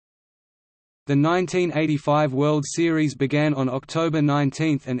The 1985 World Series began on October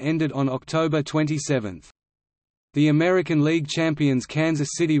 19 and ended on October 27. The American League champions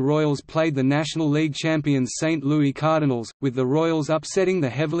Kansas City Royals played the National League champions St. Louis Cardinals, with the Royals upsetting the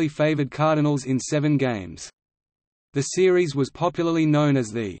heavily favored Cardinals in 7 games. The series was popularly known as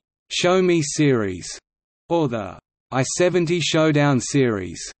the "Show Me Series" or the I-70 Showdown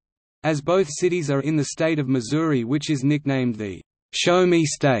Series, as both cities are in the state of Missouri, which is nicknamed the "Show Me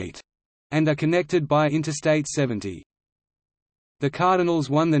State" and are connected by Interstate 70. The Cardinals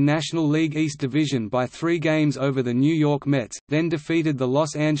won the National League East Division by 3 games over the New York Mets, then defeated the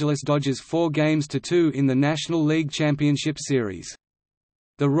Los Angeles Dodgers 4-2 in the National League Championship Series.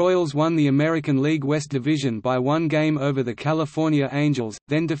 The Royals won the American League West Division by 1 game over the California Angels,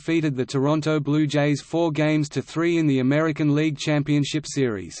 then defeated the Toronto Blue Jays 4-3 in the American League Championship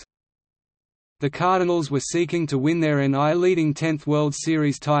Series. The Cardinals were seeking to win their NL-leading 10th World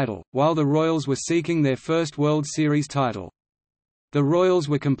Series title, while the Royals were seeking their first World Series title. The Royals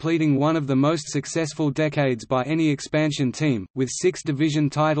were completing one of the most successful decades by any expansion team, with 6 division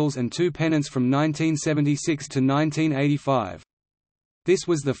titles and 2 pennants from 1976 to 1985. This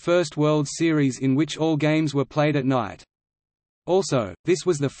was the first World Series in which all games were played at night. Also, this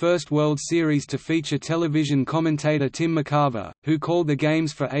was the first World Series to feature television commentator Tim McCarver, who called the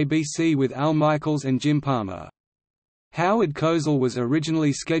games for ABC with Al Michaels and Jim Palmer. Howard Cosell was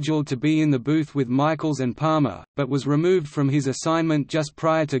originally scheduled to be in the booth with Michaels and Palmer, but was removed from his assignment just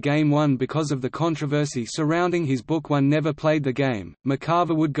prior to Game 1 because of the controversy surrounding his book One Never Played the Game.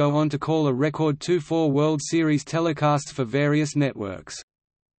 McCarver would go on to call a record 2-4 World Series telecasts for various networks.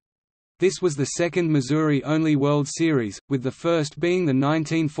 This was the second Missouri-only World Series, with the first being the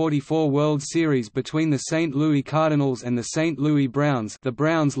 1944 World Series between the St. Louis Cardinals and the St. Louis Browns, the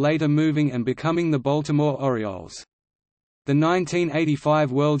Browns later moving and becoming the Baltimore Orioles. The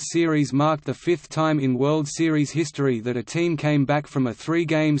 1985 World Series marked the 5th time in World Series history that a team came back from a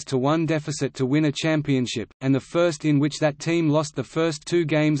 3-1 deficit to win a championship, and the first in which that team lost the first 2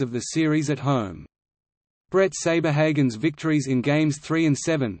 games of the series at home. Brett Saberhagen's victories in Games 3 and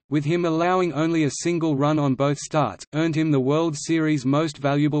 7, with him allowing only a single run on both starts, earned him the World Series Most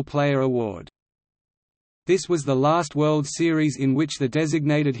Valuable Player award. This was the last World Series in which the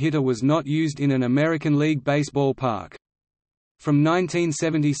designated hitter was not used in an American League baseball park. From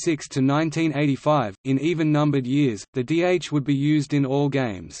 1976 to 1985, in even-numbered years, the DH would be used in all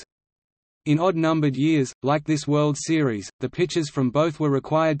games. In odd-numbered years, like this World Series, the pitchers from both were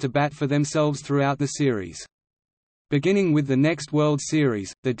required to bat for themselves throughout the series. Beginning with the next World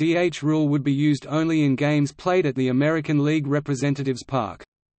Series, the DH rule would be used only in games played at the American League Representatives Park.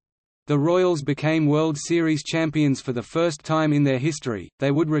 The Royals became World Series champions for the first time in their history. They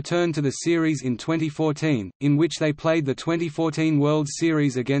would return to the series in 2014, in which they played the 2014 World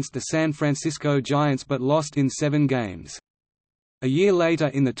Series against the San Francisco Giants but lost in 7 games. A year later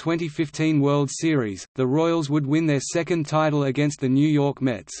in the 2015 World Series, the Royals would win their second title against the New York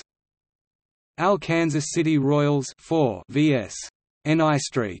Mets. Al Kansas City Royals 4 vs. N.I.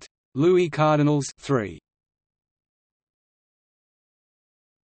 St. Louis Cardinals 3.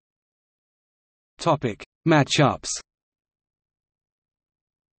 Topic: Matchups.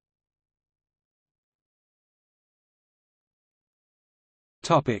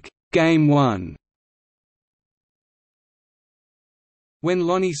 Topic: Game 1. When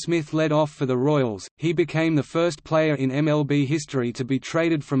Lonnie Smith led off for the Royals, he became the first player in MLB history to be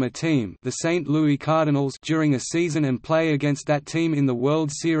traded from a team, the St. Louis Cardinals, during a season and play against that team in the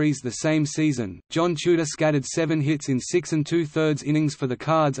World Series the same season. John Tudor scattered 7 hits in 6 2/3 innings for the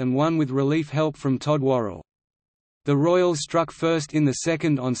Cards and won with relief help from Todd Worrell. The Royals struck first in the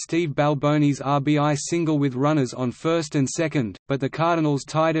second on Steve Balboni's RBI single with runners on first and second, but the Cardinals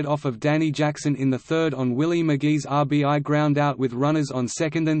tied it off of Danny Jackson in the third on Willie McGee's RBI groundout with runners on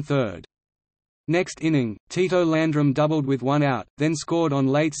second and third. Next inning, Tito Landrum doubled with 1 out, then scored on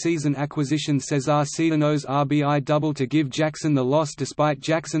late-season acquisition Cesar Cedeno's RBI double to give Jackson the loss despite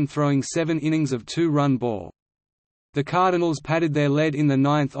Jackson throwing 7 innings of 2-run ball. The Cardinals padded their lead in the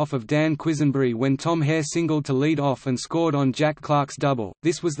 9th off of Dan Quisenberry when Tom Hare singled to lead off and scored on Jack Clark's double.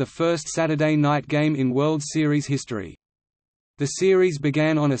 This was the first Saturday night game in World Series history. The series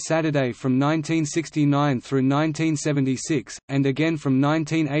began on a Saturday from 1969 through 1976, and again from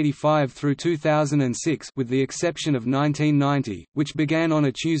 1985 through 2006 with the exception of 1990, which began on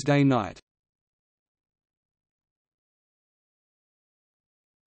a Tuesday night.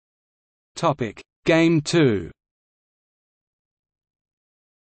 Game 2.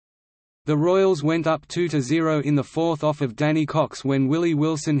 The Royals went up 2-0 in the 4th off of Danny Cox when Willie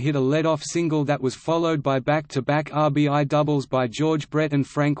Wilson hit a lead-off single that was followed by back-to-back RBI doubles by George Brett and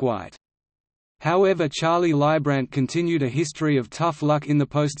Frank White. However, Charlie Leibrandt continued a history of tough luck in the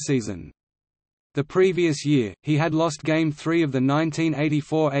postseason. The previous year, he had lost Game 3 of the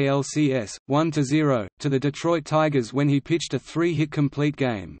 1984 ALCS, 1–0, to the Detroit Tigers when he pitched a 3-hit complete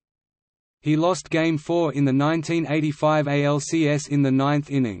game. He lost Game 4 in the 1985 ALCS in the 9th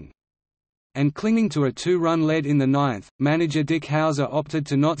inning. And clinging to a 2-run lead in the 9th, manager Dick Howser opted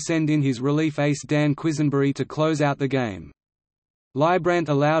to not send in his relief ace Dan Quisenberry to close out the game. Leibrandt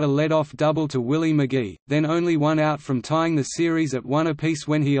allowed a lead-off double to Willie McGee, then only one out from tying the series at 1 apiece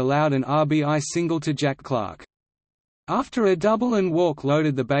when he allowed an RBI single to Jack Clark. After a double and walk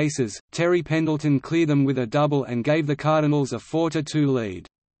loaded the bases, Terry Pendleton cleared them with a double and gave the Cardinals a 4–2 lead.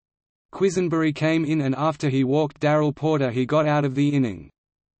 Quisenberry came in and after he walked Darrell Porter he got out of the inning.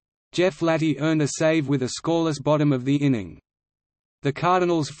 Jeff Latty earned a save with a scoreless bottom of the inning. The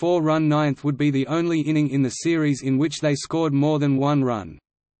Cardinals' 4-run ninth would be the only inning in the series in which they scored more than one run.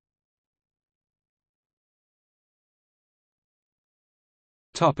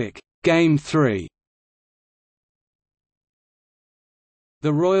 Game 3.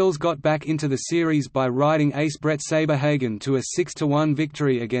 The Royals got back into the series by riding ace Brett Saberhagen to a 6–1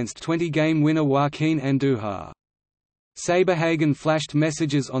 victory against 20-game winner Joaquin Andujar. Saberhagen flashed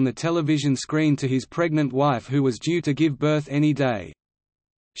messages on the television screen to his pregnant wife who was due to give birth any day.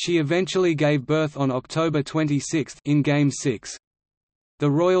 She eventually gave birth on October 26 in Game 6.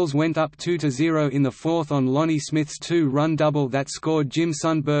 The Royals went up 2–0 in the fourth on Lonnie Smith's 2-run double that scored Jim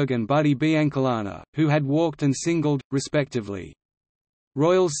Sundberg and Buddy Biancalana, who had walked and singled, respectively.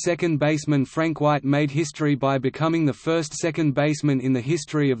 Royals second baseman Frank White made history by becoming the first second baseman in the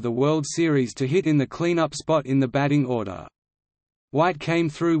history of the World Series to hit in the cleanup spot in the batting order. White came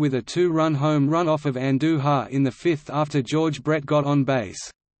through with a 2-run home run off of Andujar in the fifth after George Brett got on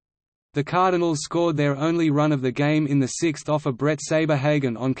base. The Cardinals scored their only run of the game in the sixth off of Brett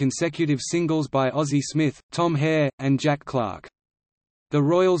Saberhagen on consecutive singles by Ozzie Smith, Tom Hare, and Jack Clark. The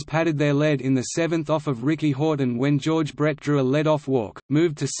Royals padded their lead in the seventh off of Ricky Horton when George Brett drew a lead-off walk,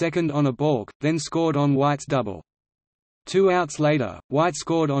 moved to second on a balk, then scored on White's double. 2 outs later, White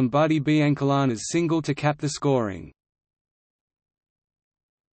scored on Buddy Biancalana's single to cap the scoring.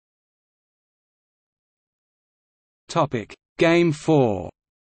 Game 4.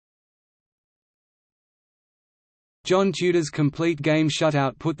 John Tudor's complete game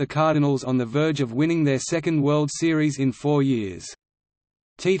shutout put the Cardinals on the verge of winning their second World Series in 4 years.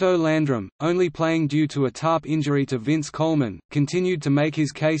 Tito Landrum, only playing due to a tarp injury to Vince Coleman, continued to make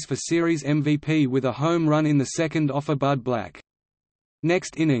his case for Series MVP with a home run in the second off of Bud Black.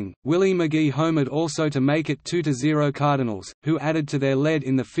 Next inning, Willie McGee homered also to make it 2–0 Cardinals, who added to their lead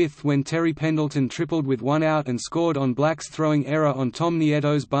in the fifth when Terry Pendleton tripled with 1 out and scored on Black's throwing error on Tom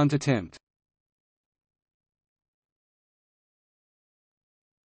Nieto's bunt attempt.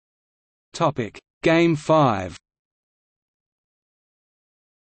 Game 5.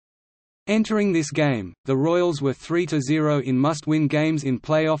 Entering this game, the Royals were 3–0 in must-win games in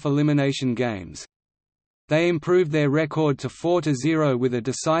playoff elimination games. They improved their record to 4–0 with a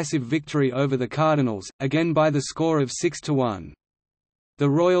decisive victory over the Cardinals, again by the score of 6–1. The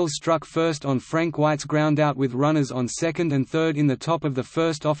Royals struck first on Frank White's groundout with runners on second and third in the top of the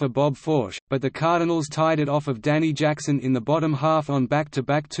first off of Bob Forsch, but the Cardinals tied it off of Danny Jackson in the bottom half on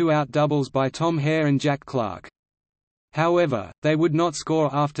back-to-back 2-out doubles by Tom Hare and Jack Clark. However, they would not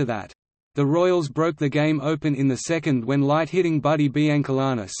score after that. The Royals broke the game open in the second when light-hitting Buddy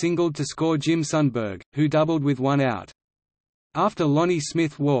Biancalana singled to score Jim Sundberg, who doubled with 1 out. After Lonnie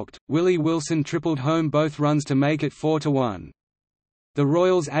Smith walked, Willie Wilson tripled home both runs to make it 4–1. The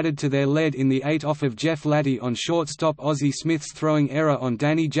Royals added to their lead in the 8th off of Jeff Latty on shortstop Ozzie Smith's throwing error on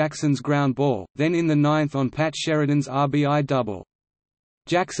Danny Jackson's ground ball, then in the 9th on Pat Sheridan's RBI double.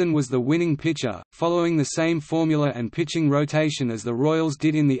 Jackson was the winning pitcher, following the same formula and pitching rotation as the Royals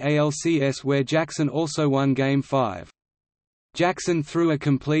did in the ALCS where Jackson also won Game 5. Jackson threw a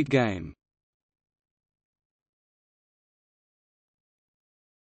complete game.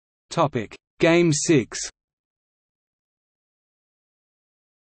 Game 6.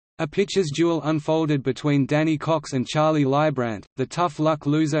 A pitcher's duel unfolded between Danny Cox and Charlie Leibrandt, the tough luck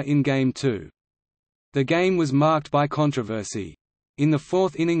loser in Game 2. The game was marked by controversy. In the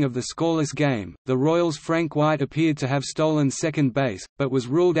fourth inning of the scoreless game, the Royals' Frank White appeared to have stolen second base, but was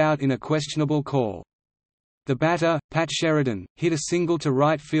ruled out in a questionable call. The batter, Pat Sheridan, hit a single to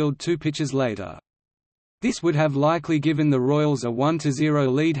right field 2 pitches later. This would have likely given the Royals a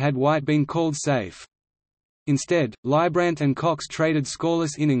 1–0 lead had White been called safe. Instead, Leibrandt and Cox traded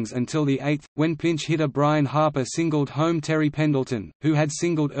scoreless innings until the 8th, when pinch hitter Brian Harper singled home Terry Pendleton, who had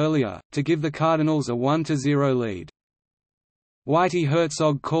singled earlier, to give the Cardinals a 1–0 lead. Whitey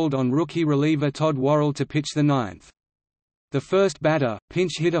Herzog called on rookie reliever Todd Worrell to pitch the ninth. The first batter,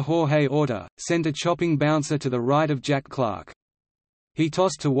 pinch hitter Jorge Orta, sent a chopping bouncer to the right of Jack Clark. He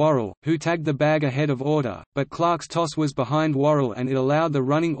tossed to Worrell, who tagged the bag ahead of Orta, but Clark's toss was behind Worrell and it allowed the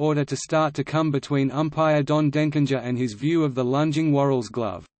running Orta to start to come between umpire Don Denkinger and his view of the lunging Worrell's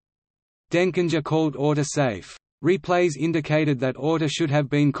glove. Denkinger called Orta safe. Replays indicated that Orta should have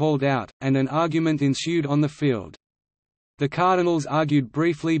been called out, and an argument ensued on the field. The Cardinals argued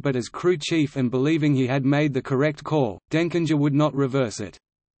briefly, but as crew chief and believing he had made the correct call, Denkinger would not reverse it.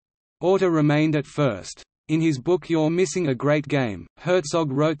 Orta remained at first. In his book You're Missing a Great Game,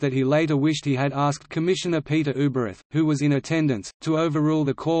 Herzog wrote that he later wished he had asked Commissioner Peter Ueberroth, who was in attendance, to overrule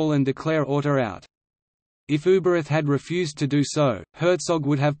the call and declare Orta out. If Ueberroth had refused to do so, Herzog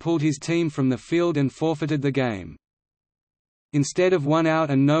would have pulled his team from the field and forfeited the game. Instead of 1 out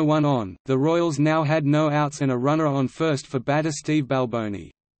and no one on, the Royals now had no outs and a runner on first for batter Steve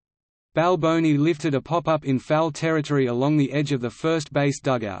Balboni. Balboni lifted a pop-up in foul territory along the edge of the first base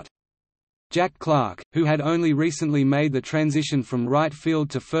dugout. Jack Clark, who had only recently made the transition from right field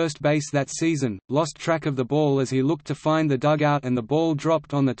to first base that season, lost track of the ball as he looked to find the dugout and the ball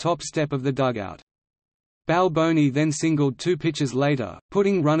dropped on the top step of the dugout. Balboni then singled 2 pitches later,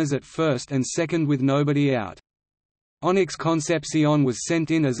 putting runners at first and second with nobody out. Onyx Concepcion was sent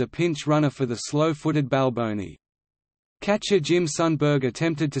in as a pinch runner for the slow-footed Balboni. Catcher Jim Sundberg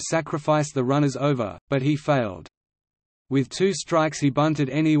attempted to sacrifice the runners over, but he failed. With 2 strikes he bunted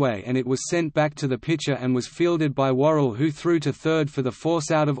anyway and it was sent back to the pitcher and was fielded by Worrell, who threw to third for the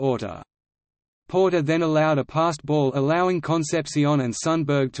force out of Orta. Porter then allowed a passed ball, allowing Concepcion and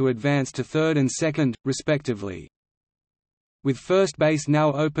Sundberg to advance to third and second, respectively. With first base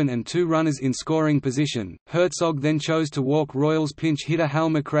now open and 2 runners in scoring position, Herzog then chose to walk Royals pinch hitter Hal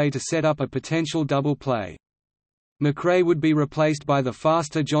McRae to set up a potential double play. McRae would be replaced by the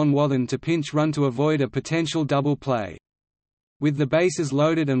faster John Wathen to pinch run to avoid a potential double play. With the bases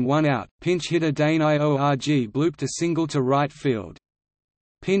loaded and 1 out, pinch hitter Dane Iorg blooped a single to right field.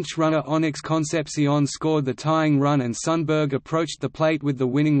 Pinch runner Onyx Concepcion scored the tying run and Sundberg approached the plate with the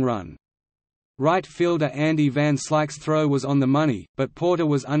winning run. Right fielder Andy Van Slyke's throw was on the money, but Porter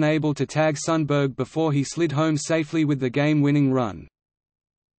was unable to tag Sundberg before he slid home safely with the game-winning run.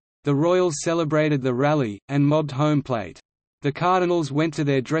 The Royals celebrated the rally, and mobbed home plate. The Cardinals went to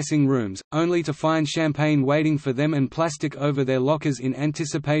their dressing rooms, only to find champagne waiting for them and plastic over their lockers in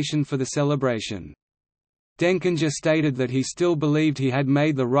anticipation for the celebration. Denkinger stated that he still believed he had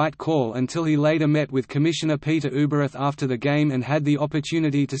made the right call until he later met with Commissioner Peter Ueberroth after the game and had the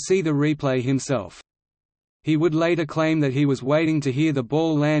opportunity to see the replay himself. He would later claim that he was waiting to hear the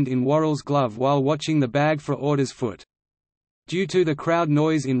ball land in Worrell's glove while watching the bag for Orta's foot. Due to the crowd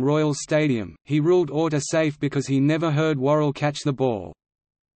noise in Royals Stadium, he ruled Orta safe because he never heard Worrell catch the ball.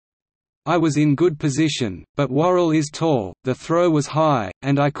 "I was in good position, but Worrell is tall, the throw was high,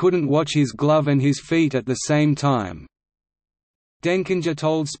 and I couldn't watch his glove and his feet at the same time," Denkinger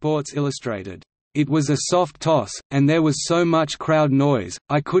told Sports Illustrated. "It was a soft toss, and there was so much crowd noise,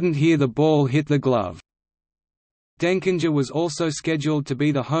 I couldn't hear the ball hit the glove." Denkinger was also scheduled to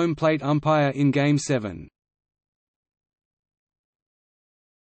be the home plate umpire in Game 7.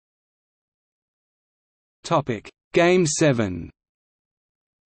 Game 7.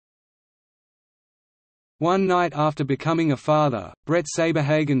 One night after becoming a father, Brett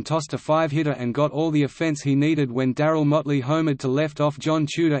Saberhagen tossed a 5-hitter and got all the offense he needed when Darryl Motley homered to left off John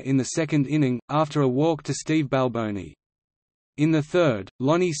Tudor in the second inning, after a walk to Steve Balboni. In the third,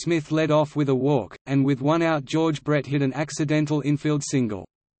 Lonnie Smith led off with a walk, and with 1 out George Brett hit an accidental infield single.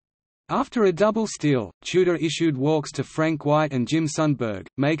 After a double steal, Tudor issued walks to Frank White and Jim Sundberg,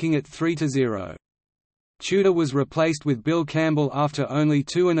 making it 3-0. Tudor was replaced with Bill Campbell after only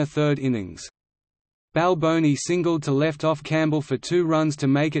 2 1/3 innings. Balboni singled to left off Campbell for 2 runs to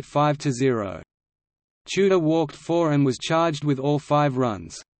make it 5-0. Tudor walked 4 and was charged with all 5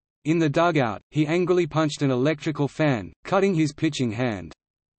 runs. In the dugout, he angrily punched an electrical fan, cutting his pitching hand.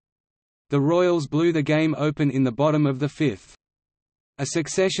 The Royals blew the game open in the bottom of the 5th. A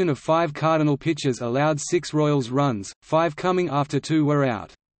succession of 5 Cardinal pitchers allowed 6 Royals runs, 5 coming after 2 were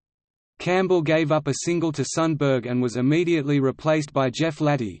out. Campbell gave up a single to Sundberg and was immediately replaced by Jeff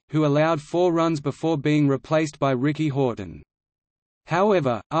Latty, who allowed 4 runs before being replaced by Ricky Horton.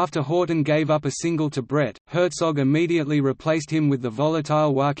 However, after Horton gave up a single to Brett, Herzog immediately replaced him with the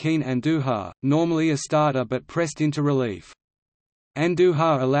volatile Joaquin Andujar, normally a starter but pressed into relief.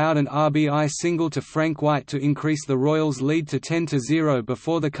 Andujar allowed an RBI single to Frank White to increase the Royals' lead to 10-0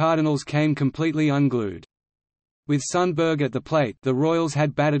 before the Cardinals came completely unglued. With Sundberg at the plate, the Royals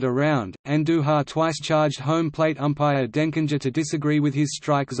had batted around. Andujar twice charged home plate umpire Denkinger to disagree with his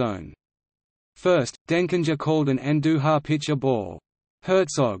strike zone. First, Denkinger called an Andujar pitch a ball.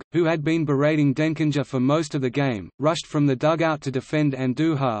 Herzog, who had been berating Denkinger for most of the game, rushed from the dugout to defend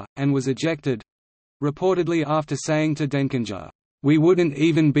Andujar, and was ejected—reportedly after saying to Denkinger, "We wouldn't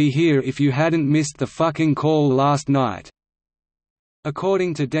even be here if you hadn't missed the fucking call last night."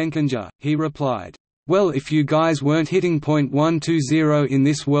 According to Denkinger, he replied, "Well, if you guys weren't hitting .120 in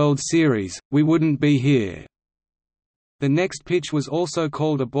this World Series, we wouldn't be here." The next pitch was also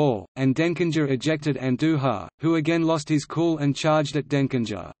called a ball, and Denkinger ejected Andujar, who again lost his cool and charged at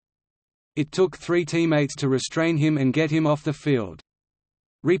Denkinger. It took 3 teammates to restrain him and get him off the field.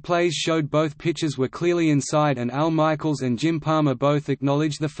 Replays showed both pitches were clearly inside, and Al Michaels and Jim Palmer both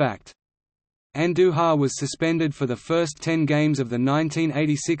acknowledged the fact. Andujar was suspended for the first 10 games of the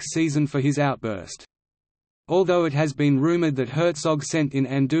 1986 season for his outburst. Although it has been rumored that Herzog sent in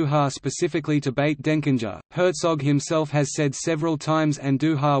Andujar specifically to bait Denkinger, Herzog himself has said several times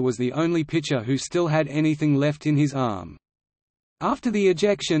Andujar was the only pitcher who still had anything left in his arm. After the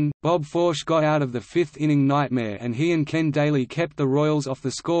ejection, Bob Forsch got out of the 5th-inning nightmare and he and Ken Daly kept the Royals off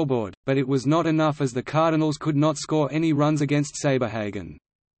the scoreboard, but it was not enough as the Cardinals could not score any runs against Saberhagen.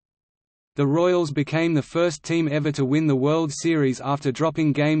 The Royals became the first team ever to win the World Series after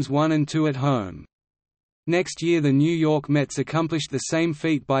dropping Games 1 and 2 at home. Next year the New York Mets accomplished the same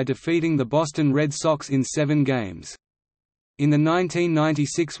feat by defeating the Boston Red Sox in 7 games. In the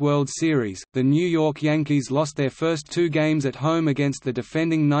 1996 World Series, the New York Yankees lost their first 2 games at home against the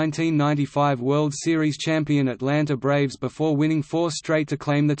defending 1995 World Series champion Atlanta Braves before winning 4 straight to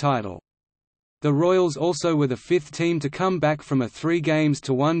claim the title. The Royals also were the 5th team to come back from a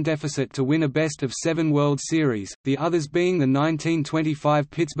 3-1 deficit to win a best-of-7 World Series, the others being the 1925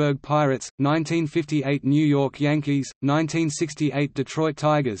 Pittsburgh Pirates, 1958 New York Yankees, 1968 Detroit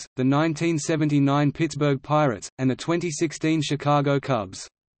Tigers, the 1979 Pittsburgh Pirates, and the 2016 Chicago Cubs.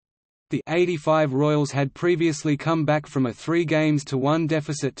 The '85 Royals had previously come back from a 3-1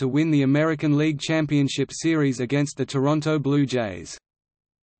 deficit to win the American League Championship Series against the Toronto Blue Jays.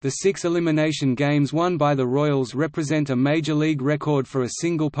 The 6 elimination games won by the Royals represent a major league record for a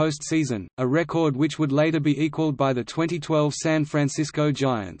single postseason, a record which would later be equaled by the 2012 San Francisco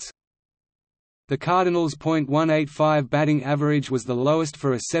Giants. The Cardinals' .185 batting average was the lowest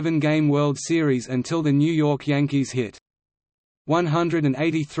for a 7-game World Series until the New York Yankees hit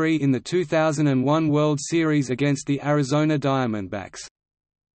 .183 in the 2001 World Series against the Arizona Diamondbacks.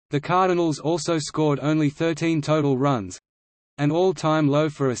 The Cardinals also scored only 13 total runs, an all-time low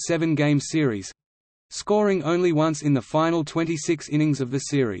for a 7-game series, scoring only once in the final 26 innings of the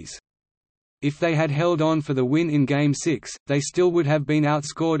series. If they had held on for the win in Game 6, they still would have been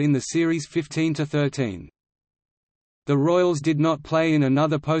outscored in the series 15-13. The Royals did not play in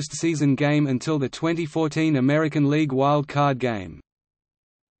another postseason game until the 2014 American League Wild Card game.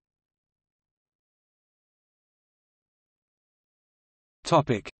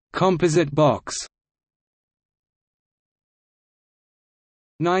 Composite box.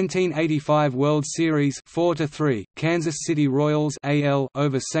 1985 World Series 4-3, Kansas City Royals AL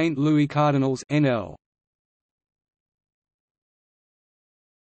over St. Louis Cardinals NL.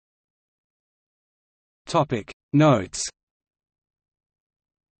 Topic Notes.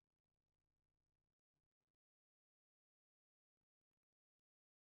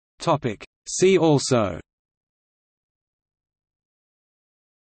 Topic See also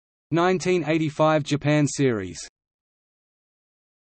 1985 Japan Series.